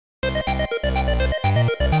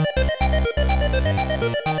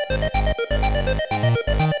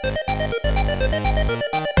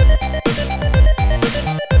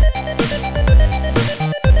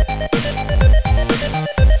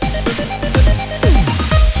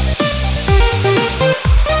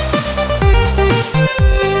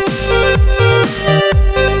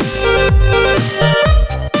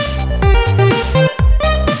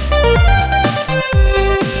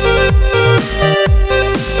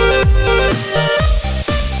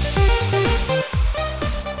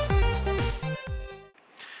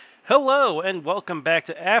Hello, and welcome back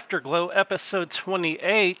to Afterglow episode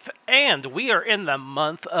 28, and we are in the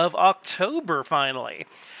month of October finally.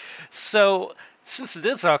 So, since it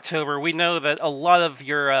is October, we know that a lot of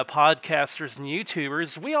your podcasters and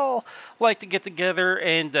YouTubers, we all like to get together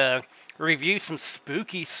and review some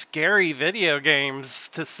spooky, scary video games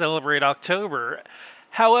to celebrate October.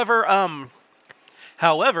 However,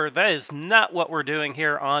 However, that is not what we're doing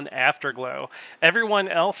here on Afterglow. Everyone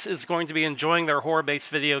else is going to be enjoying their horror-based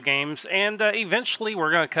video games, and eventually we're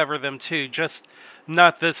going to cover them too, just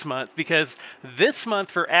not this month, because this month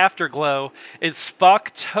for Afterglow is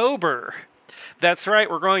Spocktober. That's right,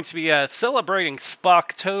 we're going to be celebrating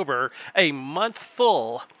Spocktober, a month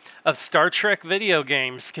full of Star Trek video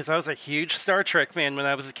games, because I was a huge Star Trek fan when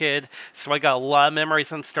I was a kid, so I got a lot of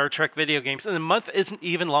memories on Star Trek video games, and the month isn't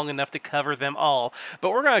even long enough to cover them all,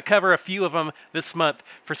 but we're going to cover a few of them this month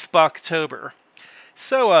for Spocktober.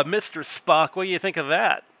 So, Mr. Spock, what do you think of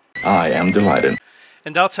that? I am delighted.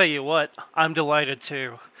 And I'll tell you what, I'm delighted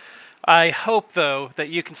too. I hope, though, that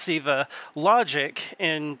you can see the logic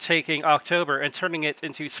in taking October and turning it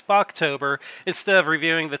into Spocktober instead of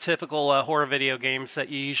reviewing the typical horror video games that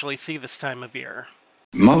you usually see this time of year.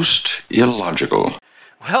 Most illogical.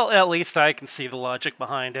 Well, at least I can see the logic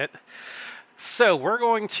behind it. So, we're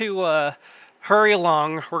going to hurry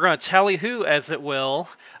along. We're going to tally-ho, as it will.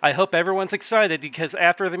 I hope everyone's excited because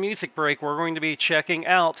after the music break, we're going to be checking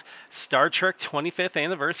out Star Trek 25th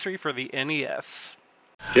Anniversary for the NES.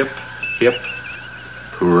 Hip, hip,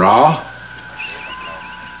 hurrah.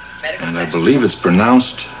 And I believe it's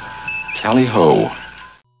pronounced tally-ho.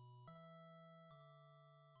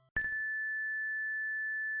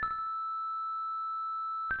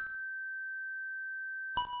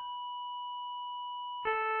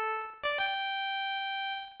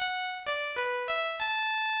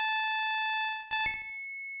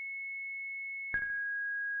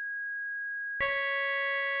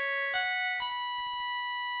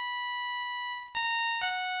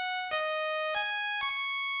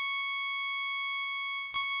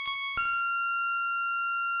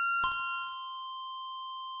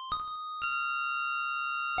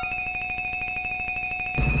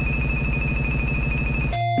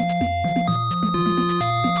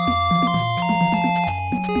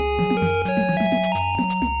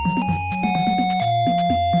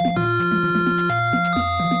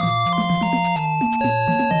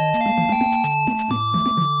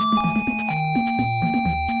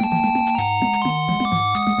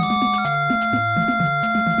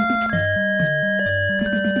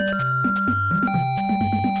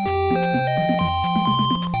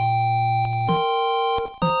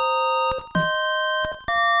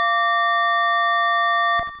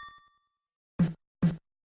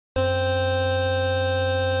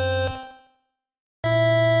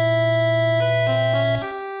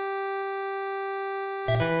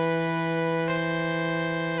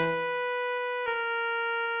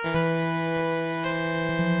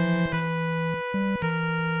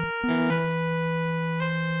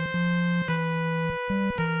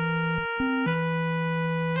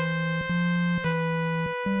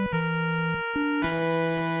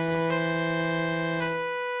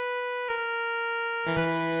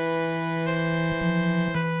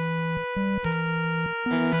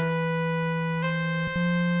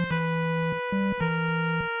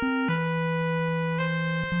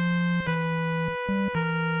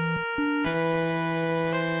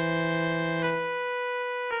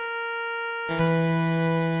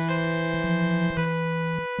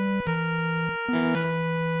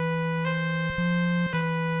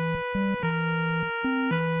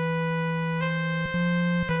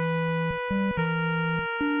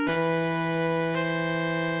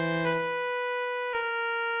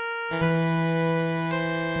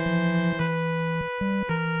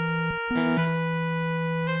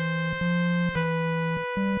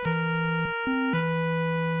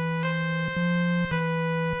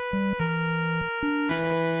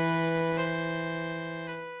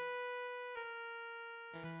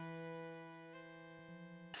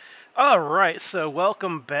 Alright, so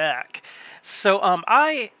welcome back. So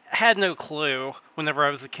I had no clue whenever I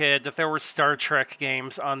was a kid that there were Star Trek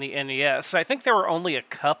games on the NES. I think there were only a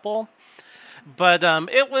couple. But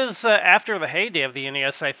it was after the heyday of the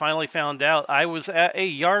NES, I finally found out. I was at a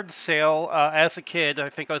yard sale as a kid. I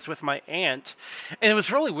think I was with my aunt. And it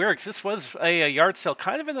was really weird because this was a yard sale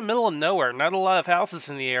kind of in the middle of nowhere. Not a lot of houses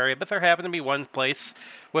in the area, but there happened to be one place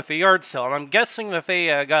with a yard sale. And I'm guessing that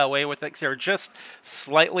they got away with it because they're just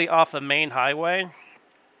slightly off a main highway.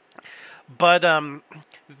 But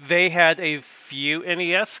they had a few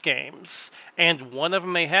NES games, and one of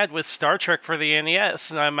them they had was Star Trek for the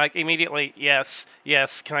NES. And I'm like, immediately, yes,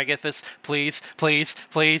 yes, can I get this? Please, please,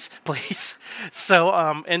 please, please. So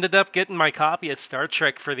ended up getting my copy of Star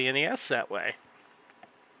Trek for the NES that way.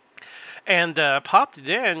 And popped it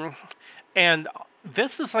in, and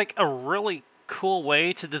this is like a really cool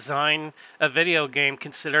way to design a video game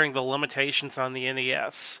considering the limitations on the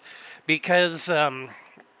NES. Because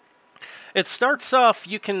it starts off,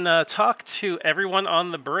 you can talk to everyone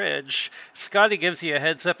on the bridge. Scotty gives you a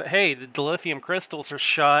heads up that, hey, the dilithium crystals are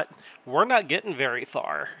shot. We're not getting very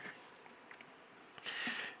far.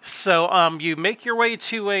 So you make your way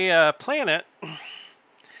to a planet,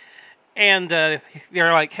 and they're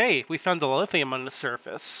like, hey, we found dilithium on the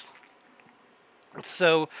surface.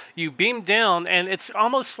 So you beam down, and it's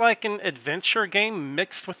almost like an adventure game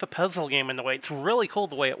mixed with a puzzle game in a way. It's really cool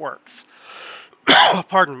the way it works.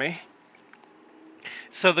 Pardon me.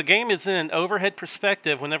 So the game is in an overhead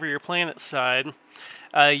perspective whenever you're planet side.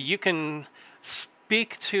 You can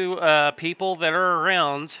speak to people that are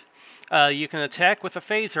around. You can attack with a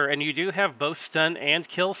phaser, and you do have both stun and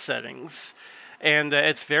kill settings. And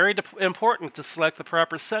it's very important to select the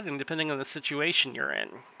proper setting depending on the situation you're in.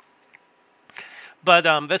 But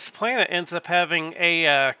this planet ends up having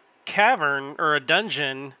a cavern or a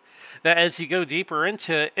dungeon that as you go deeper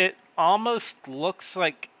into it, it almost looks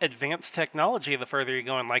like advanced technology the further you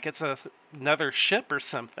go in, like it's another ship or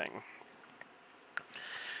something.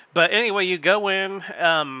 But anyway, you go in,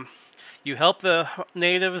 you help the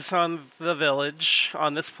natives on the village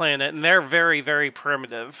on this planet, and they're very, very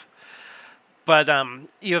primitive. But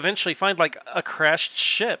you eventually find like a crashed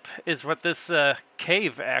ship is what this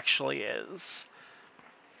cave actually is.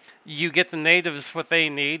 You get the natives what they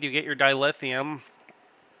need, you get your dilithium,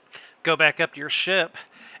 go back up to your ship,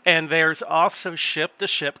 and there's also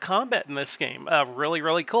ship-to-ship combat in this game. Really,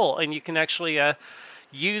 really cool. And you can actually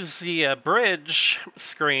use the bridge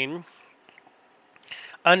screen.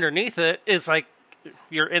 Underneath it is like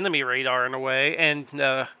your enemy radar in a way, and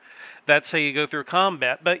that's how you go through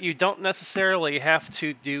combat. But you don't necessarily have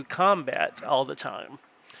to do combat all the time.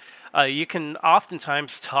 You can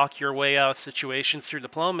oftentimes talk your way out of situations through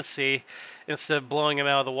diplomacy instead of blowing them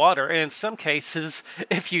out of the water. And in some cases,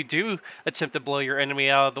 if you do attempt to blow your enemy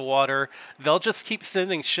out of the water, they'll just keep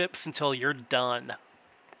sending ships until you're done.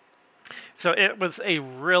 So it was a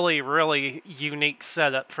really, really unique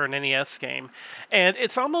setup for an NES game. And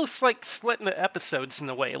it's almost like split into episodes in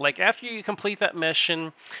a way. Like after you complete that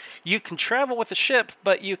mission, you can travel with the ship,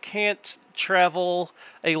 but you can't travel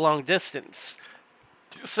a long distance.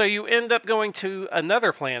 So you end up going to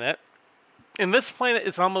another planet, and this planet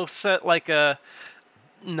is almost set like a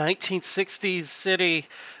 1960s city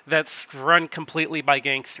that's run completely by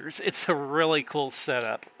gangsters. It's a really cool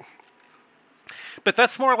setup. But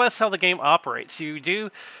that's more or less how the game operates. You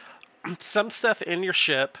do some stuff in your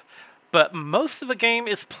ship, but most of the game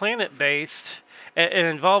is planet-based. It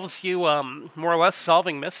involves you more or less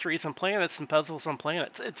solving mysteries on planets and puzzles on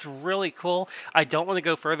planets. It's really cool. I don't want to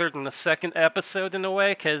go further than the second episode in a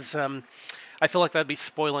way, because I feel like that'd be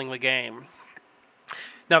spoiling the game.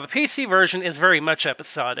 Now, the PC version is very much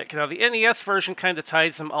episodic. Now, the NES version kind of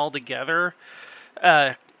ties them all together.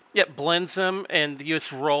 It blends them, and you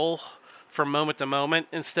just roll from moment to moment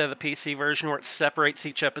instead of the PC version where it separates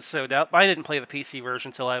each episode out. I didn't play the PC version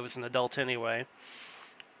until I was an adult anyway.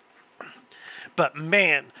 But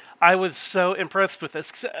man, I was so impressed with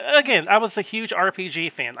this. Again, I was a huge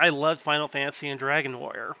RPG fan. I loved Final Fantasy and Dragon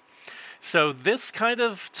Warrior. So this kind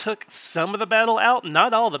of took some of the battle out,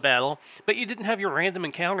 not all the battle, but you didn't have your random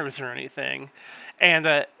encounters or anything. And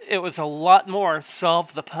it was a lot more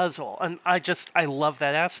solve the puzzle. And I love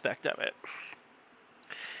that aspect of it.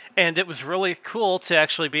 And it was really cool to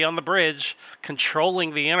actually be on the bridge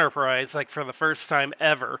controlling the Enterprise, like for the first time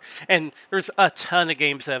ever. And there's a ton of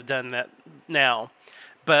games that have done that now.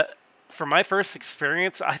 But for my first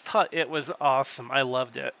experience, I thought it was awesome. I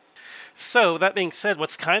loved it. So, that being said,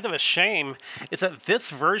 what's kind of a shame is that this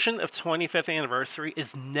version of 25th Anniversary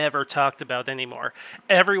is never talked about anymore.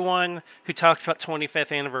 Everyone who talks about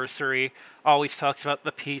 25th Anniversary always talks about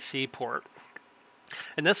the PC port.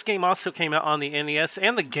 And this game also came out on the NES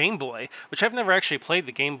and the Game Boy, which I've never actually played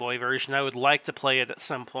the Game Boy version. I would like to play it at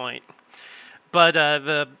some point. But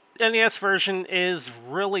the NES version is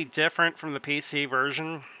really different from the PC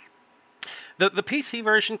version. The PC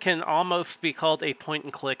version can almost be called a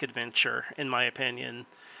point-and-click adventure, in my opinion.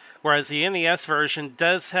 Whereas the NES version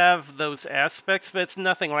does have those aspects, but it's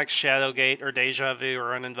nothing like Shadowgate or Deja Vu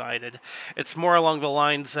or Uninvited. It's more along the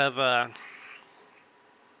lines of, I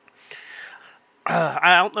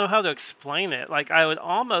don't know how to explain it. Like, I would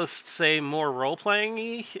almost say more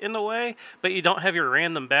role-playing-y in a way, but you don't have your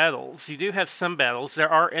random battles. You do have some battles.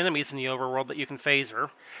 There are enemies in the overworld that you can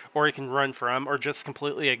phaser, or you can run from, or just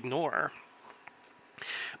completely ignore.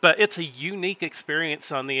 But it's a unique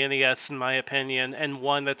experience on the NES, in my opinion, and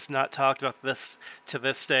one that's not talked about to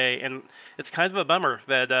this day. And it's kind of a bummer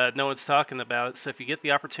that no one's talking about it. So if you get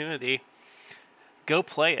the opportunity, go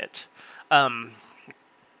play it.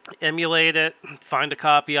 Emulate it, find a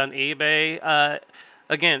copy on eBay.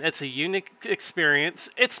 Again, it's a unique experience.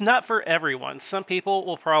 It's not for everyone. Some people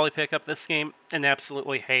will probably pick up this game and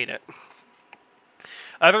absolutely hate it.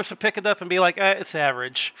 Others will pick it up and be like, it's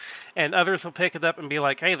average. And others will pick it up and be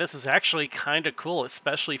like, hey, this is actually kind of cool,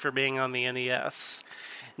 especially for being on the NES.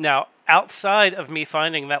 Now, outside of me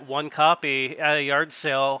finding that one copy at a yard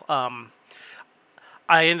sale,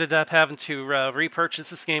 I ended up having to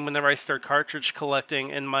repurchase this game whenever I started cartridge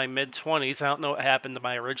collecting in my mid-20s. I don't know what happened to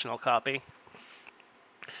my original copy.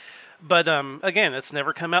 But again, it's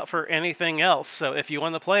never come out for anything else. So if you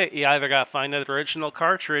want to play it, you either got to find that original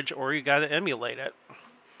cartridge or you got to emulate it.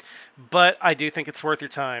 But I do think it's worth your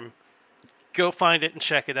time. Go find it and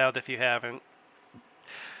check it out if you haven't.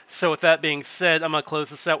 So with that being said, I'm going to close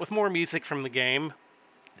this out with more music from the game.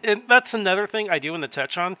 And that's another thing I do want to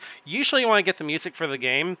touch on. Usually when I get the music for the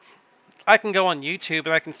game, I can go on YouTube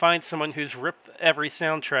and I can find someone who's ripped every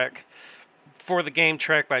soundtrack for the game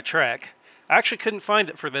track by track. I actually couldn't find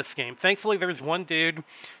it for this game. Thankfully, there's one dude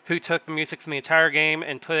who took the music from the entire game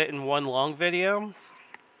and put it in one long video.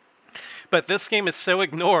 But this game is so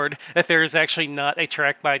ignored that there is actually not a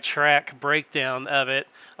track-by-track breakdown of it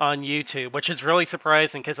on YouTube, which is really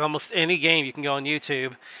surprising because almost any game you can go on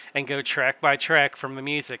YouTube and go track-by-track from the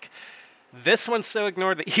music. This one's so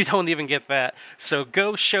ignored that you don't even get that. So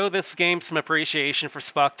go show this game some appreciation for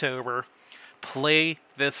Spocktober. Play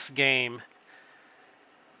this game.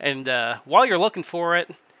 And while you're looking for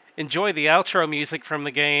it, enjoy the outro music from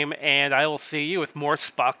the game, and I will see you with more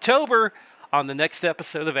Spocktober on the next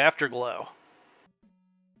episode of Afterglow.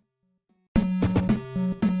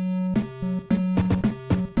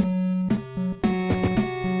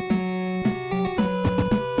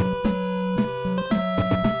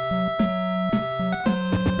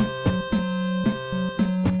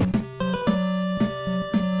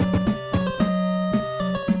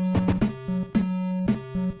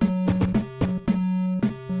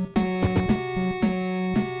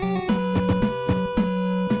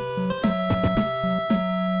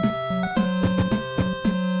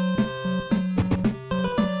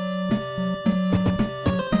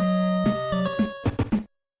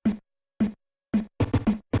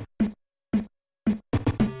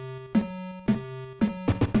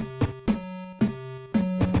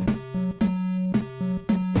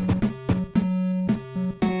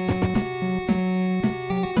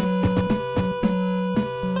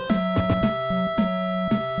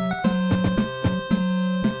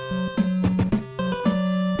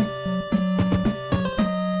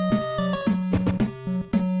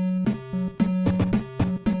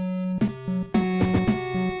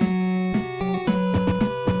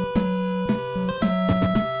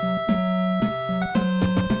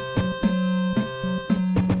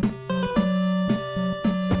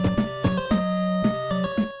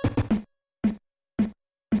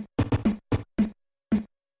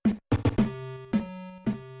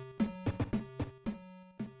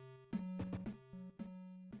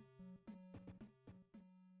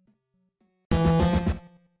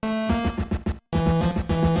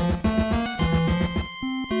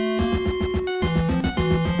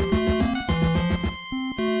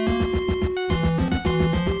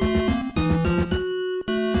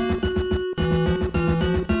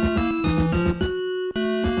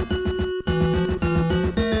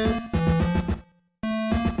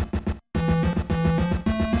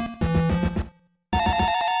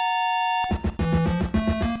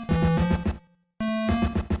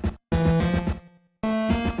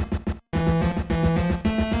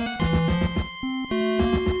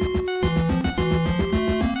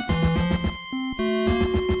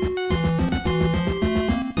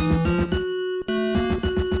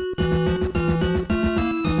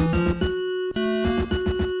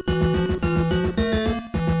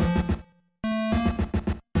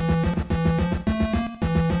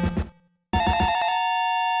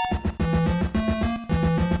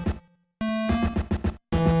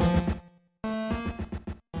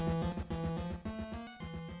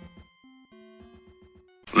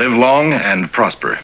 Live long and prosper.